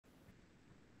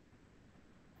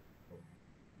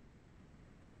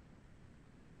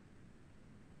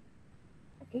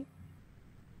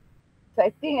So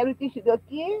I think everything should be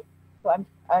okay. So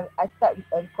I start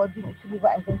recording actually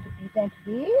what I'm going to present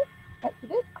today. Right,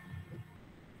 today.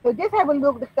 So just have a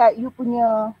look dekat you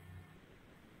punya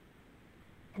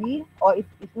screen, or if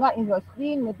it's not in your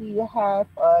screen, maybe you have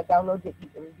downloaded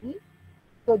it already.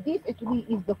 So this actually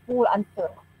is the full answer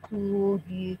to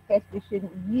the test question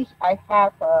which I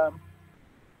have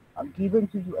given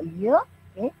to you earlier.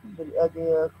 Okay,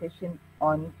 the question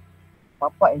on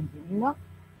Papa and Zarina.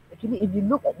 Actually, if you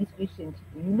look at this question,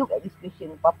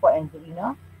 Papa and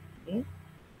Zarina, okay,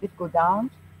 let's go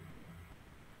down.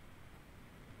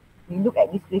 You look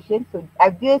at this question. So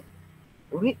I've just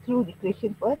read through the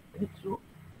question first. Read through.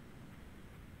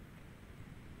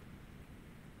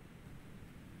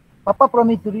 Papa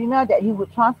promised Zarina that he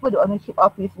would transfer the ownership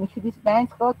of his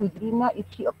Mercedes-Benz car to Zarina if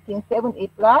she obtains 7A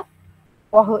plus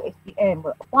for her SPM.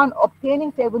 But upon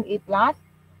obtaining 7A plus,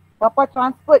 Papa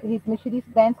transferred his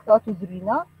Mercedes-Benz car to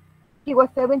Zarina. She was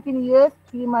 17 years,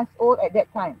 3 months old at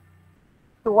that time.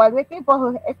 So while waiting for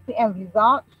her SPM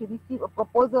result, she received a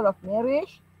proposal of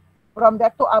marriage from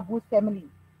Dato' Abu's family.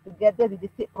 Together with the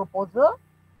said proposal,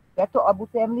 Dato' Abu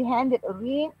family handed a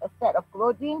ring, a set of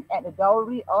clothing, and a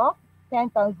dowry of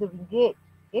 10,000 ringgit.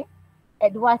 Okay,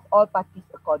 advise all parties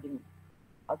accordingly.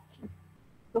 Okay.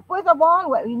 So first of all,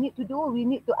 what we need to do, we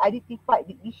need to identify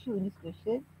the issue in this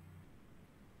question.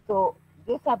 So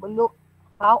just have a look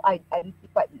how I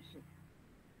identified the issue.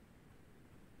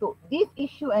 So this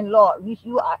issue and law which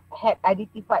you had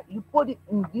identified, you put it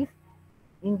in this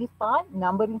file,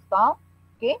 numbering style.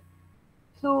 Okay.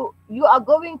 So you are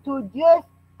going to just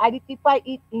identify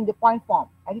it in the point form.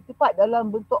 Identify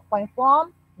dalam bentuk point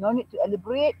form. No need to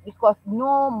elaborate because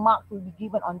no marks will be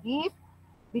given on this.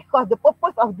 Because the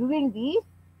purpose of doing this,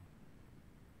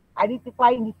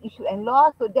 identifying this issue and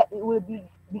law, so that it will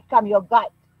become your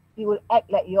guide. It will act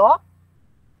like your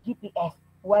GPS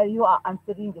while you are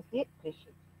answering the said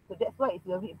question. So that's why it's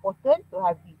very important to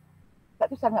have this. Sebab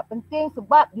tu sangat penting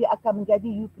sebab dia akan menjadi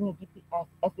you punya GPS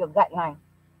as your guideline.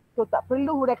 So tak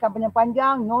perlu huraikan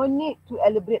panjang-panjang, no need to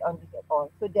elaborate on this at all.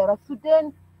 So there are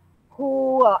students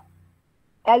who are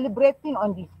elaborating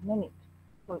on this, no need.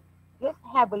 So just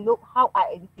have a look how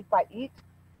I identify it.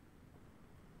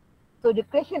 So the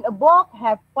question above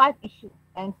have 5 issues,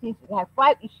 and since it have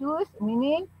 5 issues,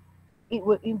 meaning it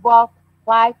will involve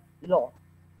 5 law.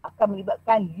 Akan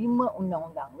melibatkan 5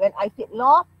 undang-undang. When I said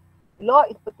law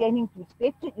is pertaining to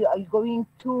statute you are going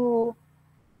to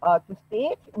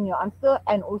state in your answer,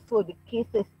 and also the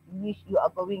cases which you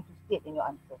are going to state in your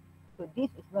answer. So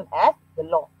this is known as the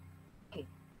law. Okay.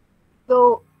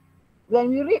 So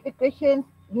when we read the questions,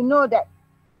 you know that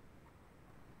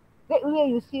straight away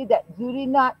you see that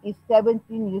Zarina is 17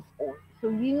 years old. So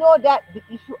we know that the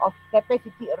issue of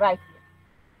capacity arises here.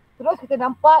 Terus kita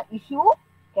nampak isu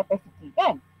capacity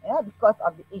kan? Yeah, because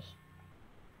of the age.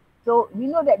 So we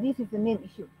know that this is the main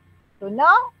issue. So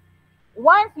now,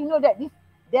 once you know that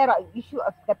there are issue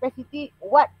of capacity,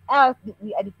 what else did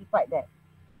we identify there?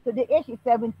 So the age is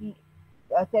 17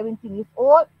 years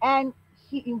old, and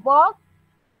she involved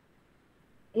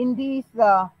in this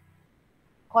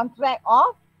contract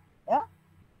of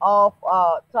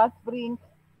transferring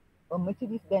a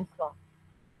Mercedes-Benz car.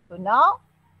 So now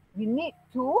we need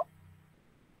to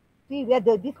see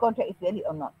whether this contract is valid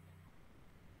or not.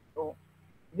 So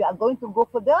we are going to go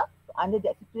further. So under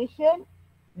that situation,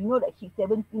 you know that she's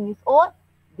 17 years old.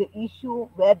 The issue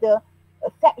whether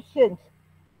exceptions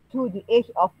to the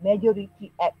age of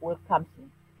majority act will come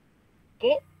in.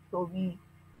 Okay, so we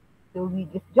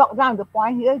just jot down the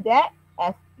point here that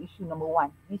as issue number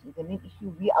 1. This is the main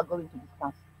issue we are going to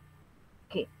discuss.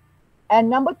 Okay, and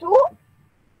number 2.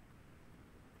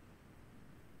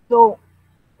 So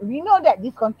we know that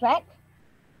this contract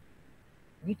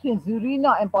between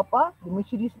Zarina and Papa, the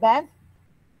Mercedes-Benz,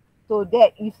 so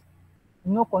there is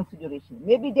no consideration.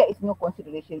 Maybe there is no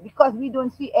consideration because we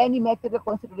don't see any material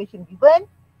consideration given,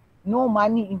 no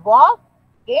money involved.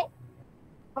 Okay.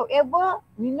 However,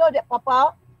 we know that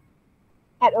Papa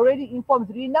had already informed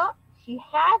Zarina she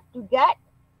has to get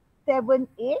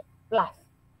 7A plus.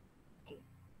 Okay.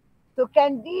 So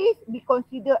can this be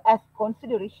considered as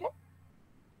consideration?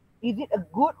 Is it a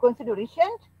good consideration?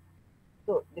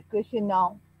 So the question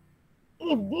now,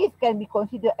 if this can be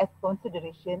considered as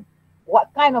consideration,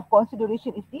 what kind of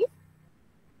consideration is this?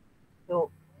 So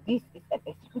this is an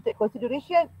executed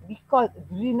consideration because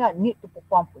Zarina need to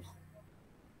perform first.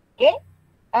 Okay?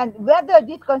 And whether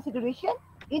this consideration,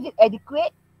 is it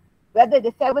adequate? Whether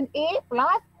the 7A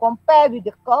plus compared with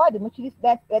the car, the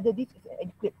Mercedes-Benz, whether this is an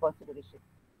adequate consideration.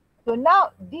 So now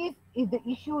this is the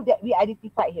issue that we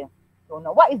identify here. So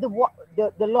now what is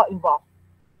the law involved?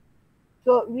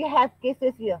 So we have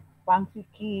cases here, Pang Siew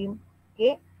Kim,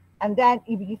 Okay, and then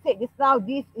if you said just now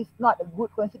this is not a good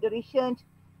consideration,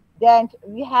 then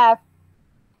we have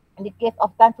in the case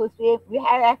of Tan So Seng, we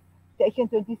have section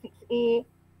 26A,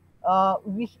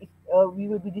 which is, we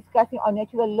will be discussing on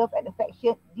natural love and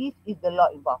affection. This is the law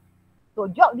involved. So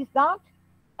jot this down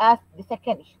as the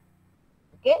second issue.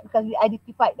 Okay, because we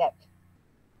identified that.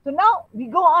 So now we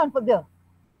go on further.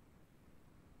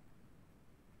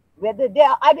 Whether there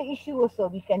are other issues also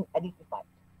we can identify.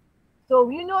 So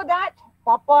we know that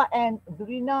Papa and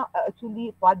Zurina are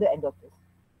actually father and daughters.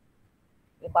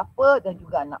 Bapa dan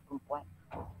juga anak perempuan.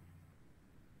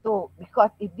 So because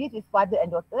if this is father and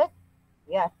daughters,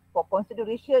 yes, for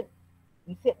consideration,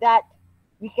 we said that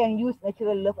we can use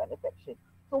natural love and affection.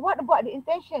 So what about the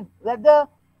intention? Whether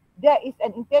there is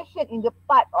an intention in the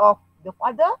part of the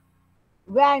father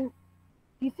when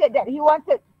he said that he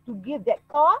wanted to give that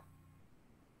car.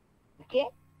 Okay.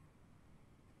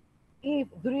 If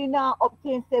Zurina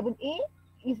obtains 7A,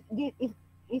 is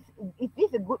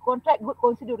this a good contract, good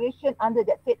consideration under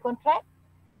that said contract?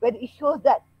 Whether it shows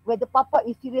that whether Papa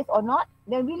is serious or not,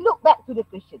 then we look back to the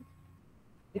question.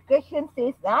 The question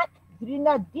says that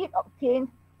Zurina did obtain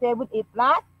 7A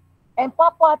plus and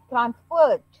Papa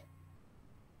transferred.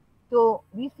 So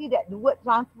we see that the word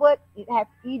transferred, it has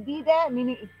ED there,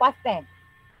 meaning it's past tense,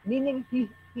 meaning he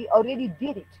already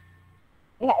did it.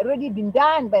 It had already been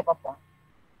done by Papa.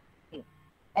 Okay.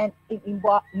 And it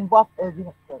involved a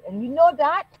vehicle. And we know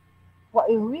that for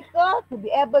a vehicle to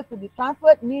be able to be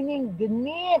transferred, meaning the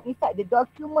name inside the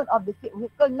document of the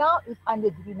vehicle now is under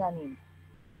Zurina name.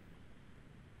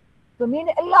 So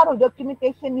meaning a lot of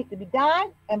documentation needs to be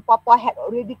done and Papa had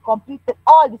already completed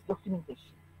all this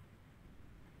documentation.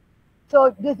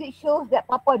 So does it show that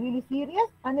Papa really serious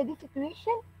under this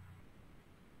situation?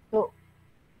 So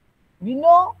we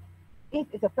know it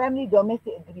is a family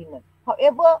domestic agreement.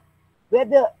 However,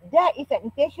 whether there is an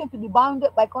intention to be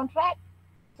bounded by contract,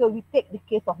 so we take the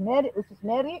case of married versus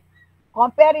married,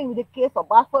 comparing with the case of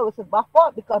buffer versus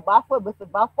buffer, because buffer versus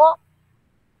buffer,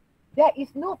 there is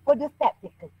no further step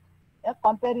taken.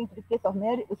 Comparing to the case of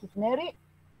married versus married,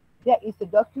 there is a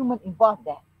document involved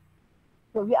there.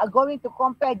 So we are going to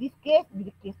compare this case with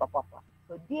the case of Papa.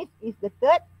 So this is the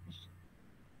third issue.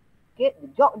 Okay, we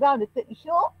jot down the third issue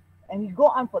and we go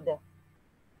on further.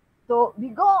 So we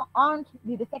go on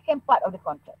with the second part of the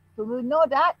contract. So we know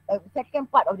that the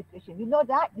second part of the question. We know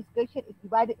that this question is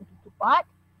divided into two parts.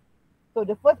 So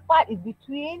the first part is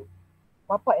between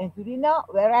Papa and Zurina,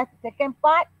 whereas the second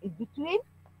part is between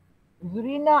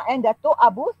Zurina and Dato'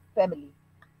 Abu's family.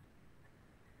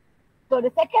 So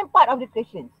the second part of the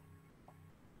question.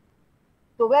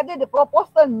 So whether the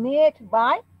proposal made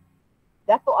by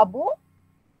Dato' Abu,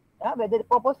 whether the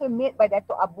proposal made by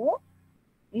Dato' Abu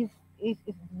is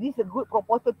this a good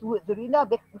proposal towards Zurina,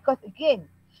 because again,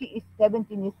 she is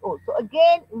 17 years old. So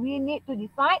again, we need to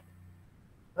decide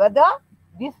whether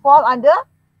this fall under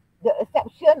the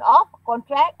exception of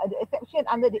contract or the exception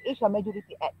under the Age of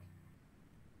Majority Act.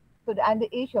 So the under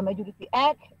Age of Majority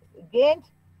Act, again,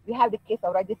 we have the case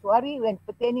of Rajaswari when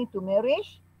pertaining to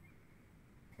marriage.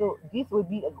 So this will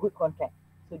be a good contract.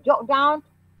 So jot down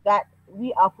that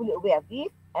we are fully aware of this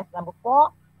as number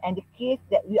 4 and the case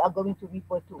that we are going to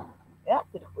refer to. Yeah,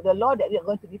 so the law that we are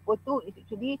going to refer to is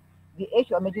actually the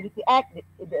Age of Majority Act,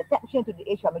 the exception to the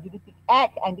Age of Majority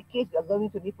Act, and the case we are going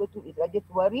to refer to is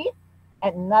Rajaswari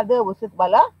and another versus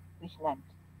Bala Krishnan.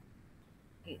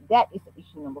 Okay, that is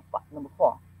issue number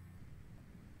 4.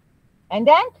 And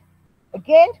then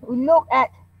again, we look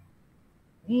at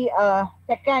the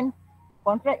second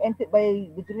contract entered by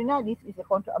Zurina. This is a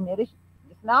contract of marriage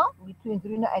just now between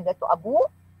Zurina and Dato' Abu.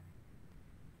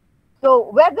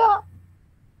 So whether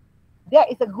there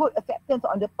is a good acceptance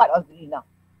on the part of Zurina.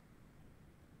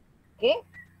 Okay,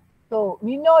 so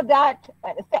we know that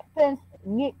an acceptance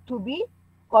needs to be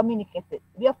communicated.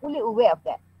 We are fully aware of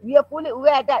that. We are fully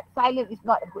aware that silence is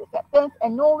not a good acceptance,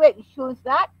 and nowhere it shows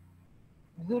that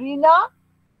Zurina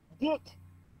did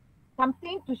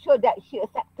something to show that she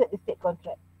accepted the state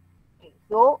contract. Okay,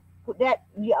 so put that,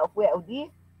 we are aware of this.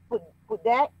 Put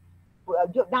that,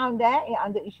 jot down there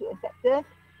under issue acceptance,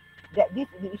 that this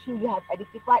is the issue you have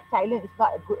identified. Silence is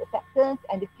not a good acceptance,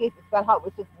 and the case is Falhout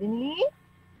versus Binley.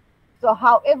 So,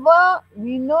 however,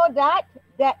 we know that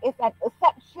there is an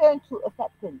exception to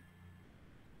acceptance.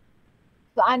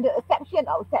 So, under exception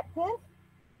of acceptance,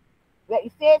 where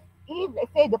it says, if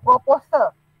let's say the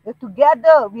proposal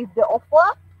together with the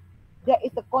offer, there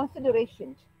is a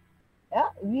consideration,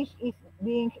 which is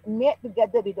being made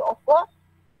together with the offer,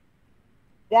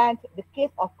 then the case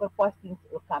of corporations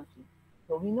will come in.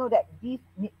 So we know that this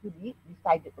needs to be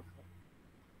decided also.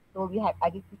 So we have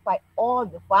identified all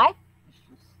the 5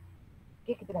 issues.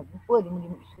 Okay, kita dah jumpa 5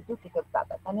 isu tu, kita letak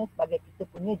kat sana sebagai kita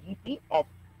punya GPS.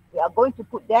 We are going to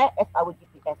put there as our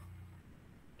GPS.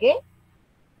 Okay.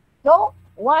 So,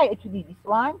 why actually this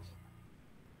one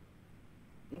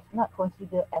is not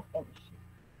considered as an issue?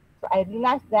 So, I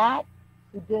realized that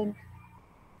there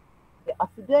are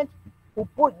students who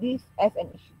put this as an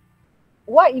issue.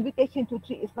 Why invitation to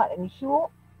treat is not an issue?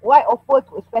 Why offer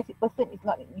to a specific person is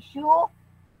not an issue?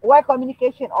 Why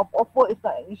communication of offer is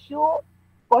not an issue?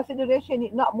 Consideration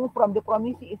need not move from the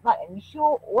promisee is not an issue.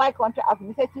 Why contract of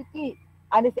necessity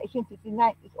under section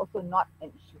 69 is also not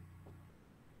an issue.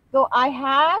 So I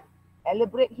have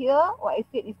elaborate here what I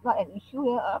said is not an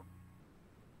issue here.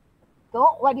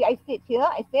 So what did I state here?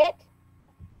 I said,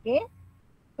 okay.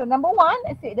 So number one,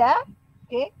 I said that,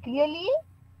 okay, clearly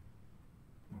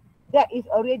that is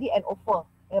already an offer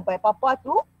by Papa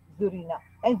to Zurina.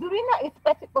 And Zurina is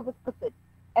specific person.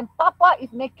 And Papa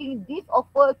is making this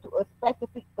offer to a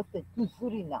specific person, to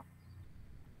Zurina.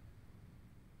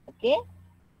 Okay?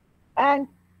 And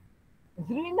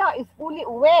Zurina is fully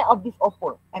aware of this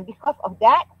offer. And because of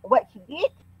that, what she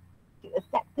did, she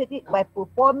accepted it by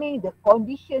performing the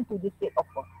condition to the said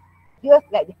offer. Just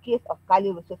like the case of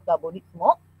Kali versus carbonic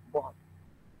smoke bomb.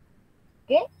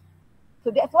 Okay?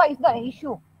 So that's why it's not an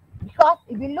issue. Because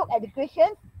if you look at the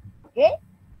questions, okay,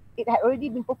 it had already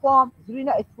been performed.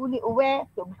 Zurina is fully aware.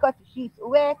 So because she is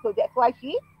aware, so that's why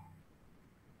she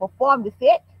performed the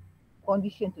said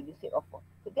condition to the said offer.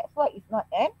 So that's why it's not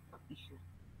an issue.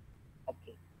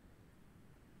 Okay.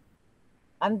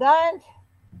 And then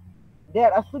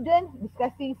there are students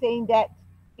discussing saying that,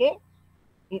 okay,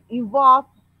 it involves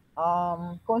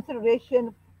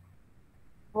consideration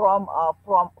from a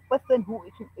person who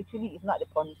actually is not the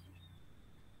promisee.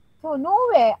 So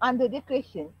nowhere under the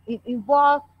question it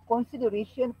involves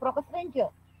consideration from a stranger.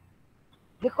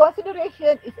 The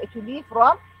consideration is actually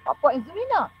from Papa and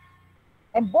Zurina.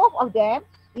 And both of them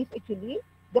is actually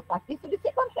the parties to the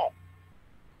said contract.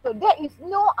 So there is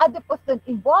no other person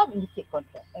involved in the said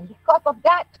contract. And because of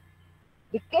that,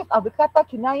 the case of Berkata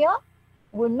Cunaya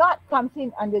will not come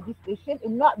in under this question,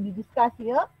 will not be discussed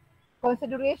here.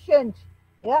 Considerations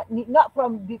need not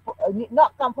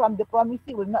come from the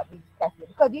promisee, will not be discussed here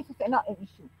because this is not an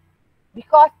issue.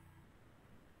 Because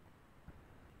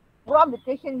from the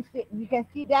question we can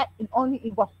see that it only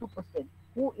involves two persons,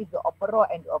 who is the offeror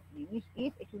and the offeree, which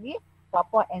is actually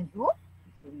Papa and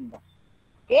Zurina.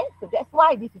 Okay, so that's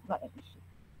why this is not an issue.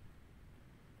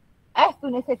 As to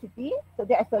necessity, so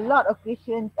there's a lot of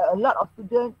questions, a lot of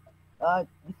students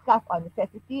discuss on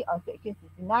necessity on section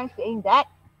 69, saying that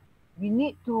we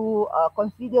need to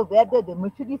consider whether the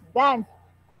Mercedes Benz,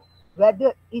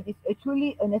 whether it is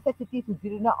actually a necessity to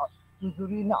Zurina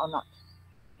or not.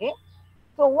 Okay,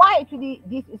 so why actually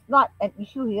this is not an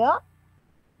issue here?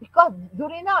 Because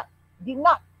Zurina did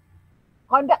not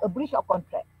conduct a breach of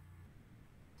contract.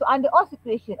 So under all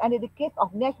situations, under the case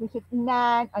of Nash versus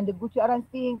Inan, under Gurcharan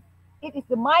Singh, it is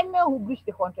the minor who breached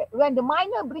the contract. When the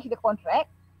minor breached the contract,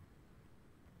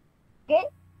 okay,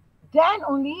 then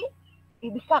only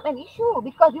it became an issue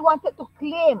because he wanted to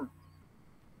claim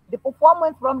the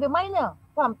performance from the minor.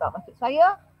 Faham tak maksud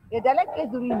saya? Ya, dalam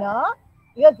kes Zurina,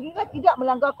 Zurina tidak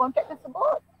melanggar kontrak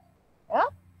tersebut. Ya?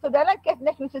 So dalam kes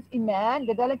Nash versus Iman,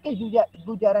 dan dalam kes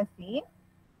Gurcharan Singh,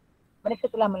 mereka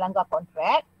telah melanggar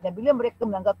kontrak, dan bila mereka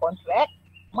melanggar kontrak,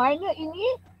 minor ini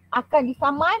akan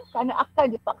disaman kerana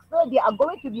akan dipaksa, they are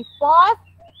going to be forced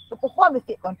to perform the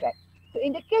said contract. So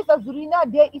in the case of Zurina,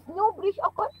 there is no breach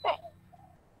of contract.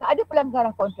 Tak ada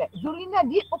pelanggaran kontrak. Zurina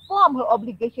did perform her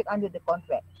obligation under the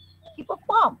contract. She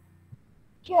performed.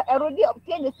 She had already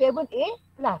obtained the 7A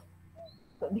plus.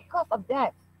 So because of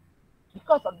that,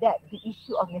 the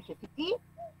issue of necessity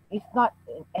is not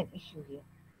an issue here.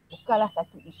 Bukanlah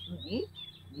satu isu di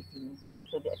sini.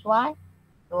 So that's why,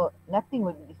 so nothing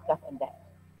will be discussed on that.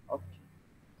 Okay.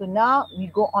 So now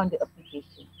we go on the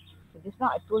application. So just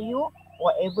now I told you,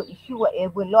 whatever issue,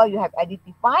 whatever law you have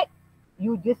identified,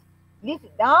 you just list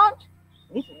it down.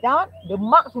 The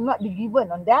marks will not be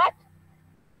given on that.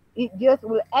 It just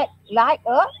will act like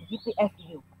a GPS to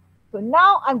you. So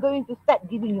now I'm going to start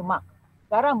giving you marks.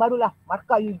 Sekarang barulah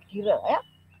markah you kira.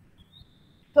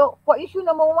 So for issue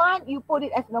number 1, you put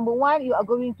it as number 1, you are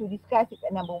going to discuss it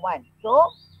at number 1.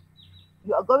 So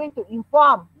you are going to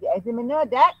inform the examiner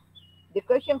that the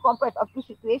question comprises of two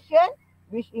situations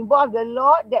which involve the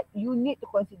law that you need to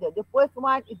consider. The first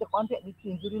one is the contract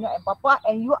between Zurina and Papa,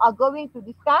 and you are going to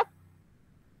discuss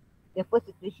the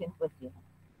first situation first here.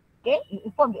 Okay, you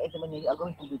inform the examiner, you are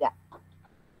going to do that.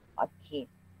 Okay.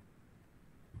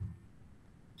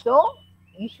 So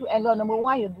issue and law number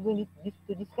 1, you're going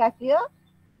to discuss here.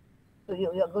 So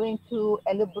you're going to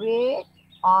elaborate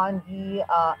on the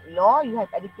law, you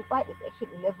have identified the section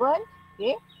 11,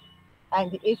 okay,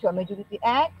 and the Age of Majority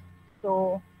Act.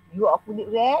 So you are fully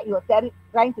aware. You are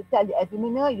trying to tell the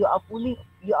examiner you are fully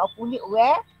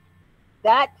aware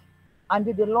that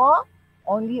under the law,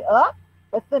 only a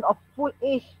person of full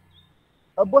age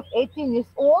above 18 years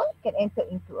old can enter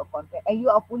into a contract, and you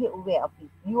are fully aware of this.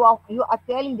 You are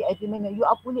telling the examiner you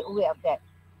are fully aware of that.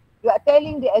 You are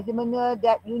telling the examiner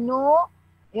that you know,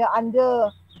 yeah, under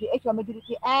the Age of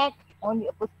Majority Act, only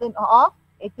a person of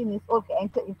 18 years old can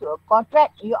enter into a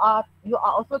contract. You are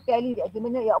also telling the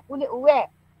examiner you are fully aware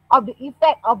of the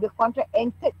effect of the contract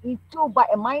entered into by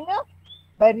a minor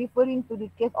by referring to the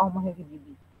case of Mahiri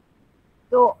Bibi.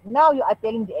 So now you are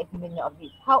telling the examiner of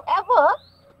this. However,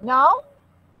 now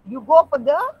you go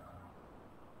further,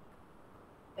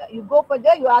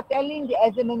 you are telling the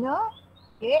examiner,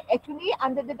 okay, actually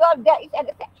under the law there is an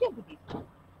exception to this.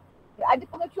 Ada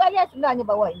pengecualian sebenarnya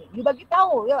bawah ini. You bagi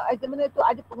tahu ya examiner tu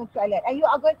ada pengecualian, and you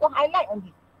are going to highlight on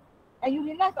this. And you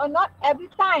realize or not, every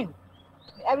time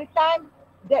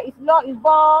there is law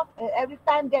involved, every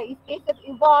time there is cases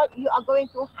involved, you are going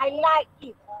to highlight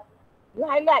it. You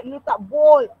highlight, you letak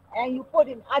bold, and you put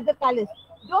in other colors.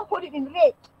 Don't put it in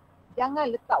red.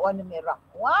 Jangan letak warna merah.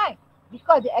 Why?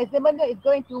 Because the examiner is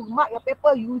going to mark your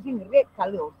paper using red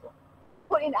color also.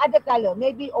 Put in other color,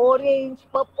 maybe orange,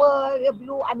 purple,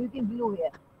 blue. I'm using blue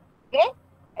here. Okay?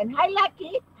 And highlight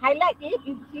it.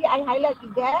 You see, I highlight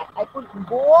it there. I put in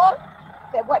bold.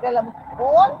 Saya buat dalam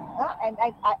bold, and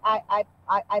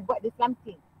I buat the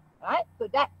something. Right? So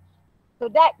that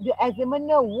the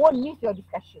examiner won't miss your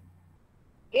discussion.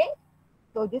 Okay?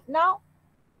 So just now,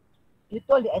 you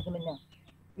told the examiner,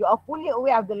 you are fully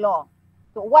aware of the law.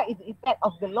 So what is the effect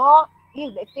of the law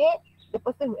if, let's say, the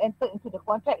person who entered into the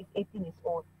contract is 18 years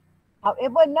old.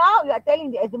 However, now you are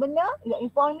telling the examiner, you are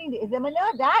informing the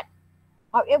examiner that,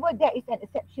 however, there is an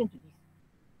exception to this.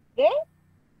 Okay?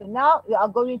 So now you are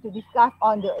going to discuss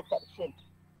on the exception.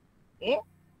 Okay?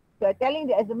 So you are telling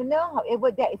the examiner,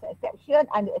 however, there is an exception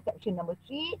under exception number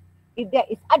 3, if there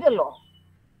is other law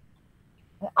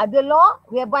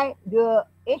whereby the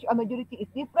age of majority is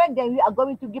different, then we are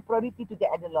going to give priority to the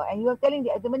other law. And you are telling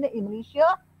the examiner in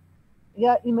Malaysia,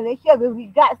 with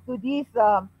regards to this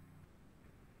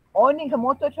owning a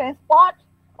motor transport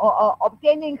or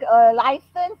obtaining a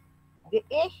license, the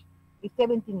age is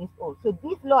 17 years old. So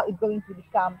this law is going to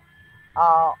become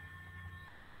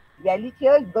valid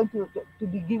here, is going to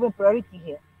be given priority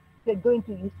here. So you're going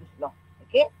to use this law.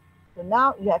 Okay? So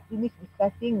now you have finished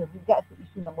discussing with regards to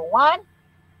issue number 1.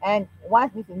 And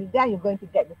once this is done, you're going to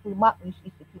get the full mark, which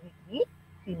is the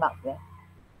 3 marks there.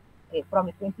 Okay, from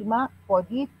the 20 marks for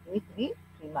this is the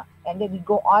 3 marks. And then we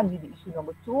go on with the issue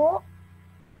number 2.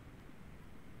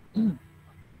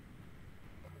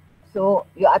 So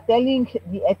you are telling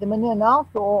the examiner now,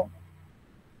 so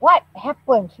what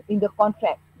happened in the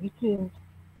contract between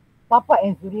Papa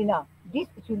and Zurina? This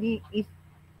actually is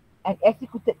an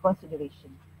executed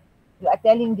consideration. You are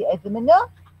telling the examiner,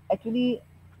 actually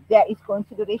there is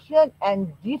consideration,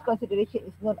 and this consideration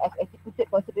is known as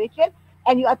executed consideration,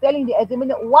 and you are telling the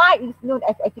examiner why it is known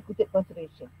as executed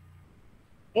consideration.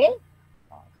 Okay?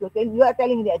 So you are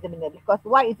telling the examiner, because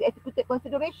why is executed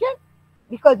consideration?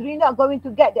 Because we're not going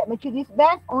to get that Mercedes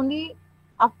Benz only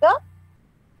after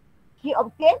he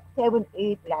obtained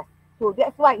 7A+. So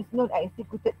that's why it's known as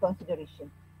executed consideration.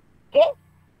 Okay?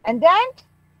 And then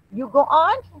you go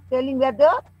on telling whether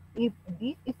if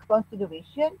this is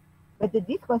consideration, whether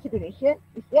this consideration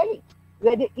is valid,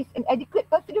 whether it's an adequate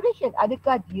consideration.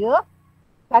 Adakah dia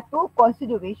satu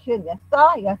consideration yang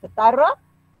sah, yang setara,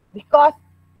 because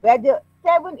whether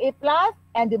 7A+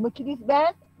 and the Mercedes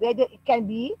Benz, whether it can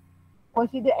be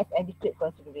considered as adequate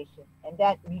consideration. And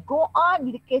then we go on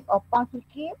with the case of Pang Soo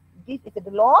Kim. This is the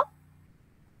law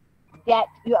that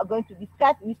you are going to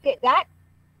discuss. We said that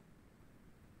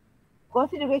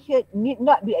consideration need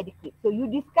not be adequate. So you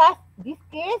discuss this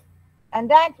case,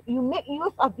 and then you make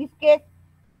use of this case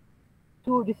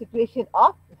to the situation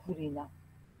of Zurina.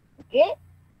 Okay?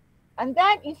 And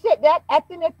then you said that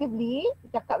alternatively,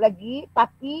 cakap lagi,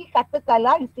 tapi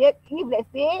katakanlah you said, if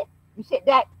let's say, you said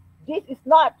that this is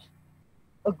not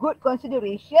a good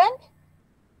consideration,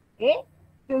 okay?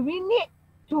 So we need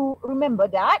to remember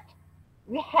that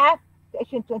we have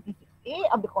section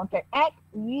 26A of the Contract Act,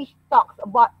 which talks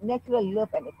about natural love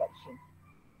and affection,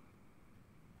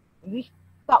 which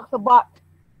talks about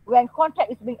when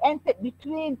contract is being entered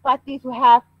between parties who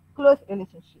have close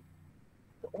relationship.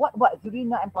 So what about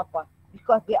Zurina and Papa?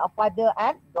 Because they are father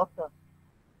and daughter.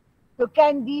 So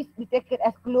can this be taken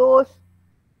as close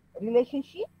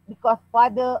relationship because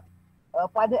father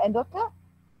and daughter?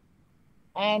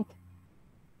 And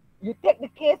You take the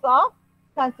case of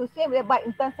Tan Su Sien, whereby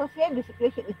in Tan Su Sien, the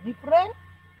situation is different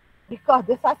because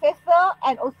the successor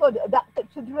and also the adopted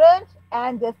children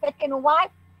and the second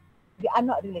wife, they are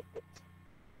not related.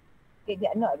 Okay, they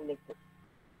are not related.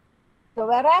 So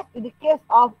whereas in the case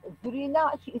of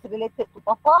Zurina, she is related to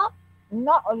Papa.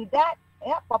 Not only that,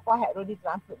 Papa had already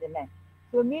transferred the land.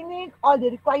 So meaning all the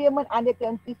requirement under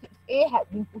 26A have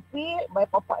been fulfilled by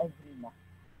Papa and Zurina.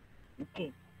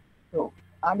 Okay. So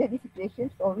under this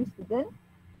situation, sorry students,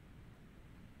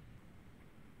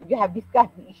 we have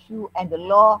discussed the issue and the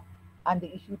law under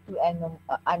issue 2 and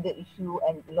under issue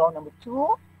and law number 2,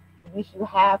 which you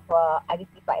have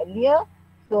identified earlier.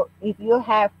 So if you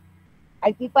have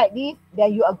identified this,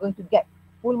 then you are going to get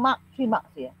full mark, 3 marks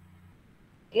here.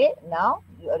 Okay, now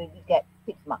you already get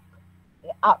 6 marks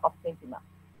out of 20 marks.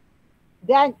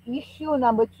 Then issue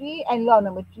number 3 and law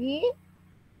number 3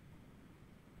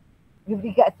 with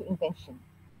regard to intention.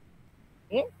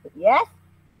 Okay, so yes,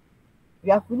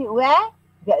 we are fully aware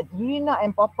that Zurina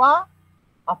and Papa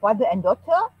are father and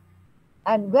daughter,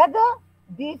 and whether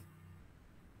this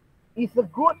is a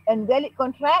good and valid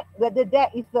contract, whether there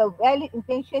is a valid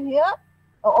intention here,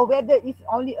 or whether it's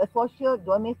only a social,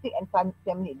 domestic, and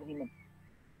family agreement.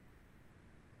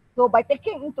 So by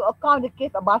taking into account the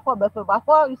case of Balfour,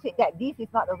 we said that this is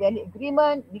not a valid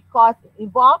agreement because it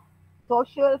involves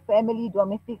social, family,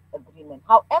 domestic agreement.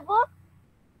 However,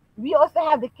 we also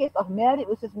have the case of married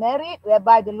versus married,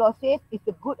 whereby the law says it's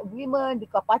a good agreement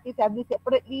because parties have lived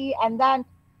separately, and then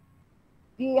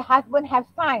the husband has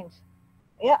signed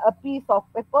a piece of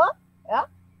paper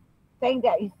saying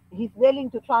that he's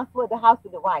willing to transfer the house to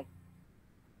the wife.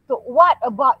 So what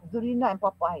about Zurina and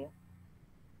Papa here?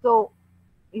 So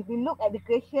if we look at the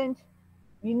questions,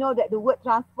 we know that the word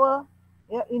transfer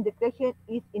in the question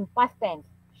is in past tense,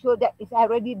 so that it's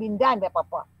already been done by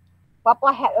Papa.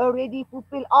 Papa had already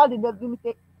fulfilled all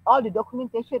the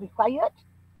documentation required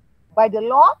by the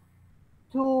law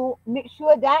to make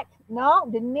sure that now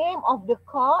the name of the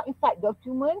car inside the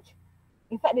document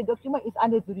is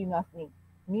under Zurina's name,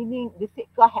 meaning the said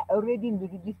car had already been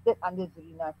registered under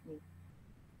Zurina's name.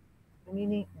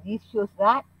 Meaning this shows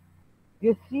that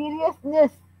the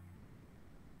seriousness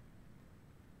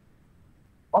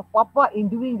of Papa in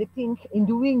doing the thing, in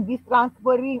doing this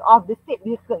transferring of the said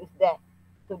vehicle is there.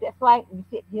 So that's why we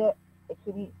said here,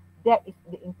 actually, that is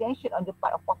the intention on the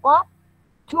part of Papa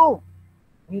to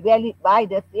be valid by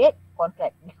the said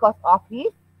contract because of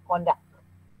his conduct.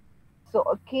 So,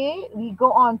 okay, we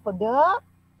go on for the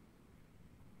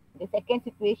second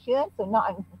situation. So now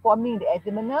I'm informing the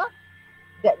examiner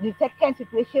that the second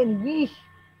situation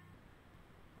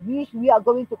which we are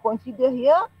going to consider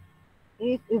here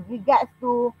is with regards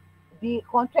to the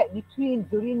contract between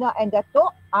Zurina and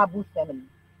Dato' Abu's family.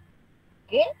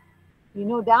 Okay, we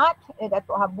know that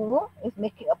Dato' Abu is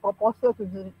making a proposal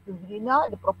to Zurina,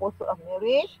 the proposal of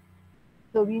marriage.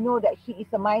 So we know that she is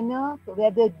a minor. So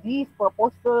whether this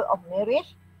proposal of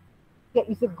marriage, there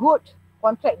is a good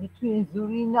contract between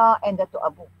Zurina and Dato'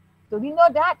 Abu. So we know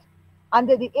that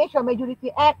under the Age of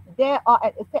Majority Act, there are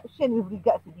an exception with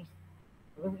regard to this,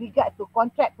 with regard to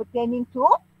contract pertaining to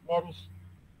marriage.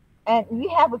 And we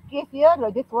have a case here,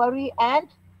 Rajeshwari and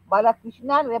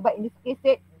Balakrishnan, whereby in this case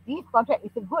said this contract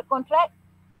is a good contract,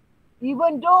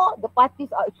 even though the parties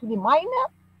are actually minor,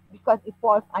 because it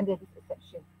falls under this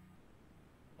exception.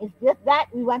 It's just that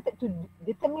we wanted to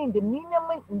determine the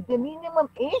minimum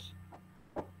age.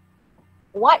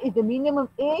 What is the minimum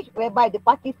age whereby the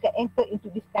parties can enter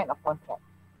into this kind of contract?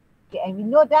 Okay, and we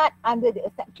know that under the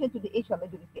exception to the Age of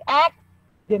Majority Act,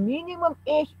 the minimum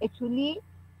age actually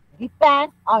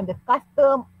depends on the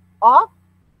custom of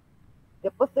the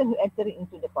person who entering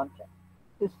into the contract.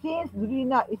 So since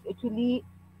Zurina is actually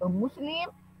a Muslim,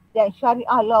 then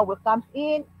Sharia law will come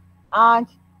in and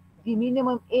the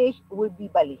minimum age will be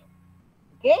baligh.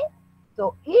 Okay,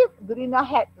 so if Zurina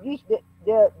had reached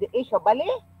the age of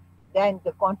baligh, then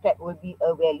the contract will be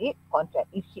a valid contract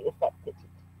if she accepted it.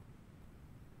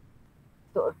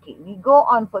 So okay, we go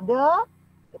on further.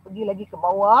 Kita pergi lagi ke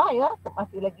bawah ya,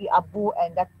 masih lagi Abu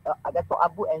and Dato'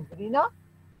 Abu and Zurina.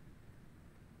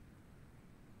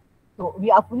 So we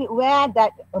are fully aware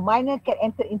that a minor can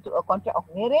enter into a contract of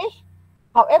marriage.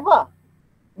 However,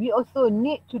 we also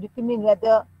need to determine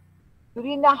whether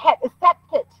Zurina had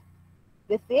accepted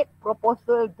the said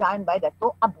proposal done by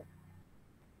Dato' Abu.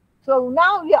 So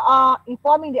now we are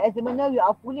informing the examiner, we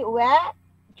are fully aware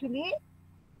actually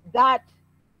that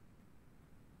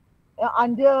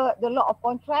under the law of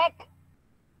contract,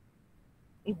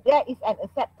 if there is an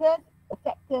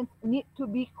acceptance need to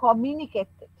be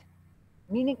communicated,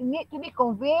 meaning it need to be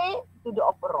conveyed to the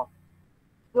offeror.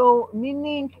 So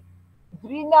meaning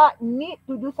Zarina need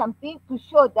to do something to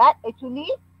show that actually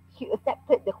she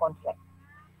accepted the contract.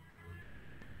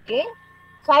 Okay,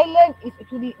 silent is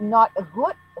actually not a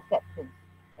good acceptance.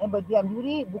 Berdiam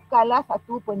diri bukanlah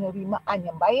satu penerimaan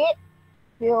yang baik.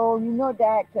 So you know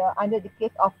that under the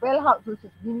case of Feilhaus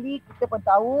versus Billy, kita pun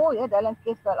tahu ya dalam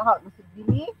case Feilhaus versus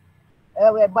Billy,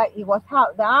 whereby it was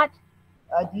held that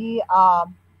the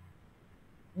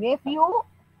nephew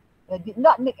did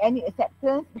not make any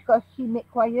acceptance because she made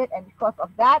quiet, and because of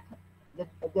that,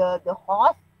 the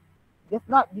horse does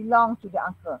not belong to the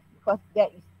uncle because there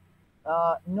is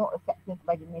no acceptance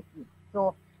by the nephew.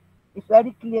 So it's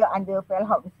very clear under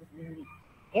Feilhaus versus Billy.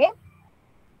 Okay.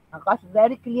 Because it's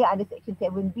very clear under section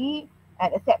 7B,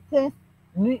 and acceptance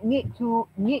need to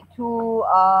be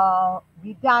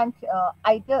done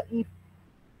either if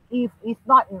it's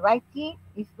not in writing,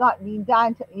 it's not being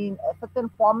done in a certain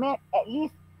format, at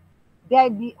least there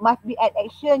must be an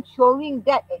action showing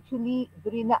that actually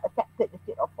Zarina accepted the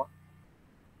state offer.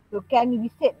 So can we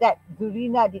say that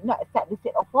Zarina did not accept the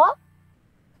state offer?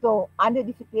 So under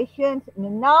these situations,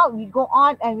 now we go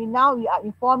on and we are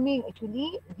informing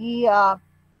actually the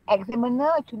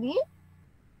examiner actually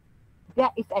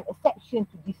there is an exception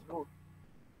to this rule.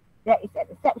 There is an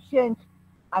exception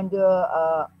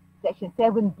under section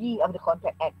 7B of the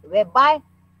Contract Act, whereby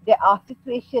there are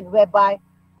situations whereby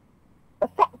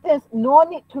acceptance no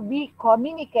need to be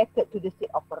communicated to the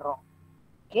state offeror.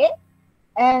 Okay,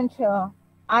 and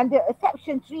under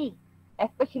exception 3,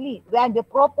 especially when the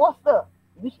proposer,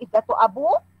 which is Dato' Abu,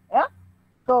 yeah,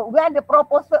 so when the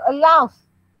proposer allows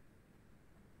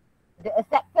the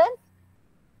acceptance,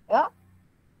 yeah,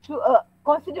 to a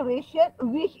consideration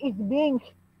which is being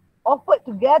offered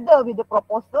together with the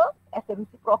proposal as a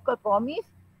reciprocal promise,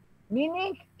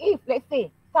 meaning if, let's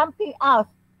say, something else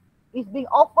is being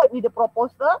offered with the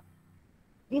proposal,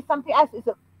 this something else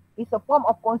is a form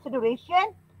of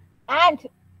consideration, and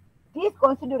this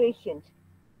consideration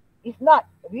is not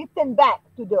written back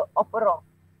to the offeror,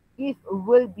 it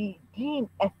will be deemed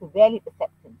as a valid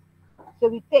acceptance. So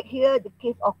we take here the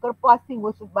case of Kirpal Singh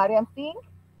versus Mariam Singh,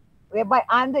 whereby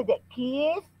under that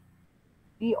case,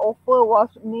 the offer was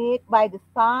made by the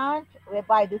son,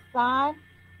 whereby the son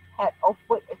had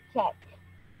offered a check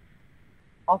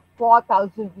of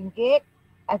 4,000 ringgit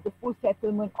as the full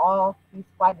settlement of his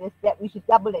father's debt, which is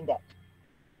double in that.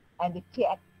 And the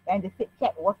check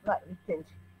was not returned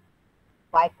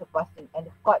by Kirpal Singh, and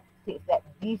the court says that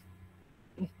this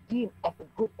is deemed as a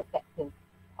good acceptance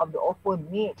of the offer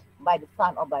made by the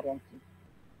son of Mariam Singh.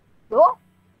 So,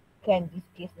 can this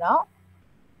case now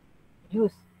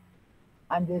use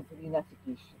under Zarina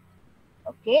situation?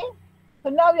 Okay, so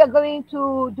now we are going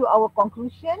to do our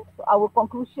conclusion. So our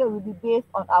conclusion will be based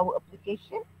on our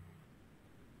application.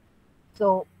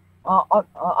 So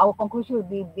our conclusion will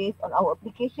be based on our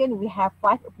application. We have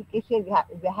 5 applications. We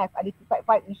have identified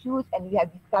 5 issues, and we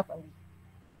have discussed on this.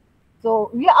 So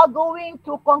we are going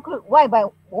to conclude one by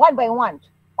one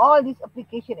all these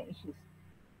application and issues.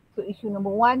 So issue number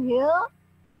 1 here.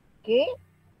 Okay,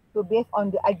 so based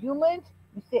on the argument,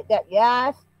 we said that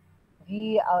yes,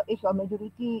 the age of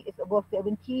majority is above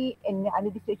 70, and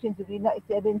under this section, Zarina is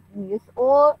 17 years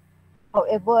old.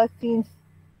 However, since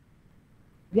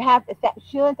we have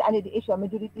exceptions under the Age of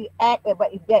Majority Act,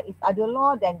 but if there is other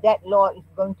law, then that law is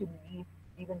going to be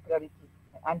given priority.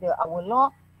 Under our law,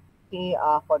 okay,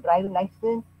 for driving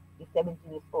license is 17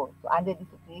 years old. So under this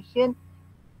situation,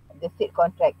 the state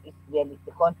contract is valid.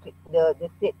 The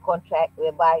state contract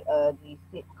whereby the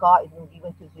state car is being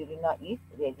given to Zarina is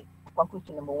valid.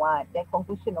 Conclusion number 1. Then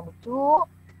conclusion number 2.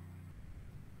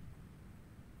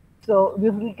 So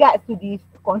with regards to this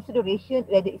consideration,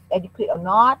 whether it's adequate or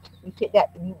not, we said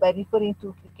that by referring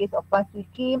to the case of Pan Sri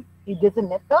Kim, it doesn't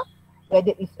matter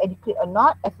whether it's adequate or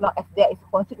not, as long as there is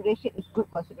consideration, it's good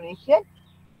consideration.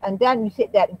 And then we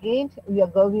said that again, we are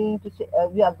going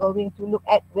to look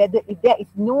at whether if there is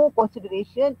no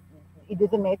consideration, it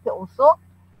doesn't matter also,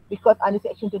 because under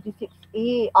section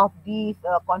 26A of this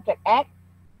Contract Act,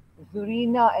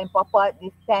 Zarina and Papa,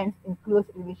 they stand in close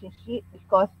relationship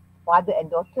because father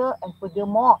and daughter, and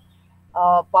furthermore,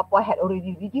 Papa had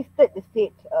already registered the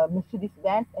state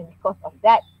Mercedes-Benz, and because of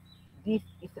that, this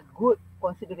is a good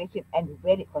consideration and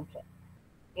valid contract.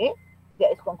 Okay,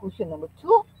 that is conclusion number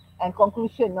 2. And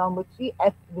conclusion number 3,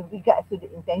 as with regards to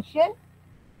the intention.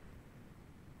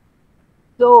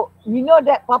 So we know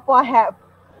that Papa have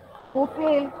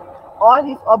fulfilled all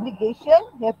his obligations.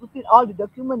 He has fulfilled all the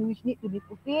documents which need to be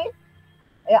fulfilled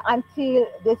until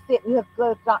the state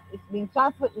vehicle is being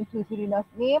transferred into Zarina's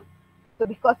name. So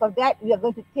because of that, we are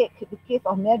going to take the case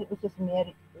of marriage versus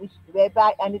marriage,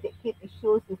 whereby under that case it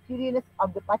shows the seriousness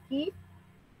of the parties,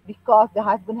 because the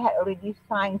husband had already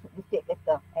signed the state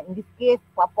letter. And in this case,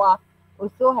 Papa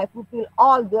also have fulfilled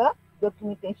all the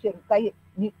documentation required,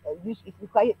 which is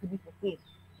required to be fulfilled.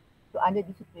 So under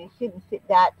this situation, we said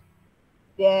that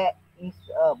there is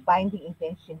a binding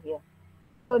intention here.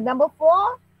 So number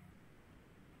 4,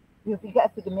 with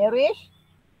regards to the marriage,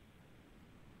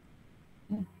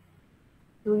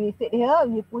 so we said here,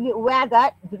 we're fully aware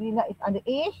that Zarina is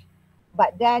underage,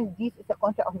 but then this is a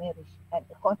contract of marriage. And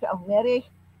the contract of marriage,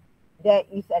 there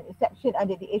is an exception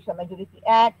under the Age of Majority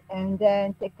Act, and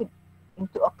then taken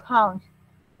into account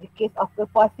the case of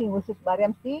Kirpal Singh versus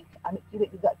Mariam Singh. Ambil kira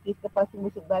juga case Kirpal Singh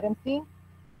versus Mariam Singh.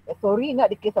 Sorry, not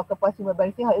the case of Kirpal Singh versus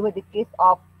Mariam Singh, however, the case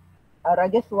of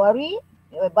Raja Suwari,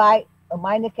 whereby a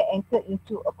minor can enter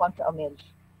into a contract of marriage.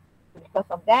 So because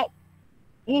of that,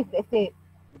 if let's say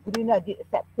Zarina did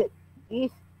accepted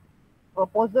this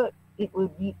proposal, it will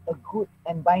be a good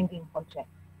and binding contract.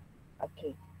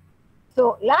 Okay.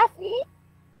 So lastly,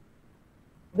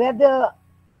 whether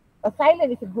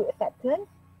asylum is a good acceptance,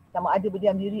 sama ada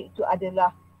berdiam diri itu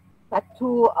adalah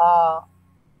satu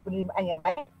penerimaan yang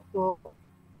baik. So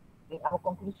in our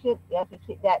conclusion, we have to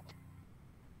say that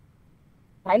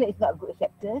asylum is not a good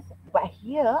acceptance, but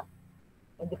here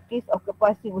in the case of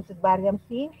Kirpal Singh versus Mariam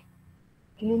Singh,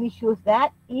 clearly shows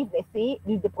that if let's say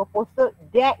with the proposal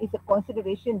there is a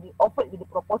consideration be offered with the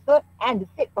proposal and the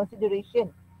state consideration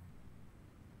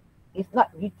is not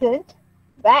returned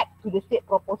back to the state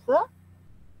proposal,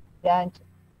 then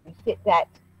we said that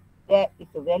there is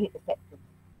a valid acceptance.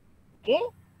 Okay,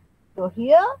 so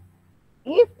here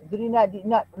if Zarina did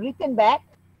not return back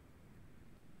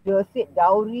the state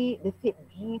dowry, the state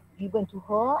gift given to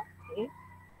her, okay,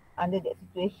 under that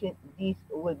situation, this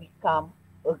will become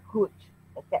a good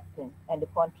acceptance and the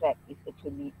contract is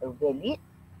actually a valid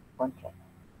contract.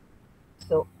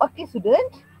 So, okay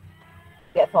students,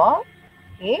 that's all.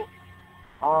 Okay,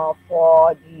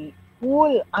 for the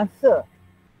full answer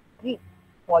script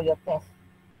for your test.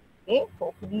 Okay,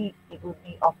 hopefully it will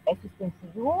be of assistance to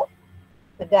you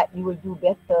so that you will do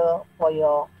better for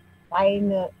your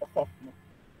final assessment.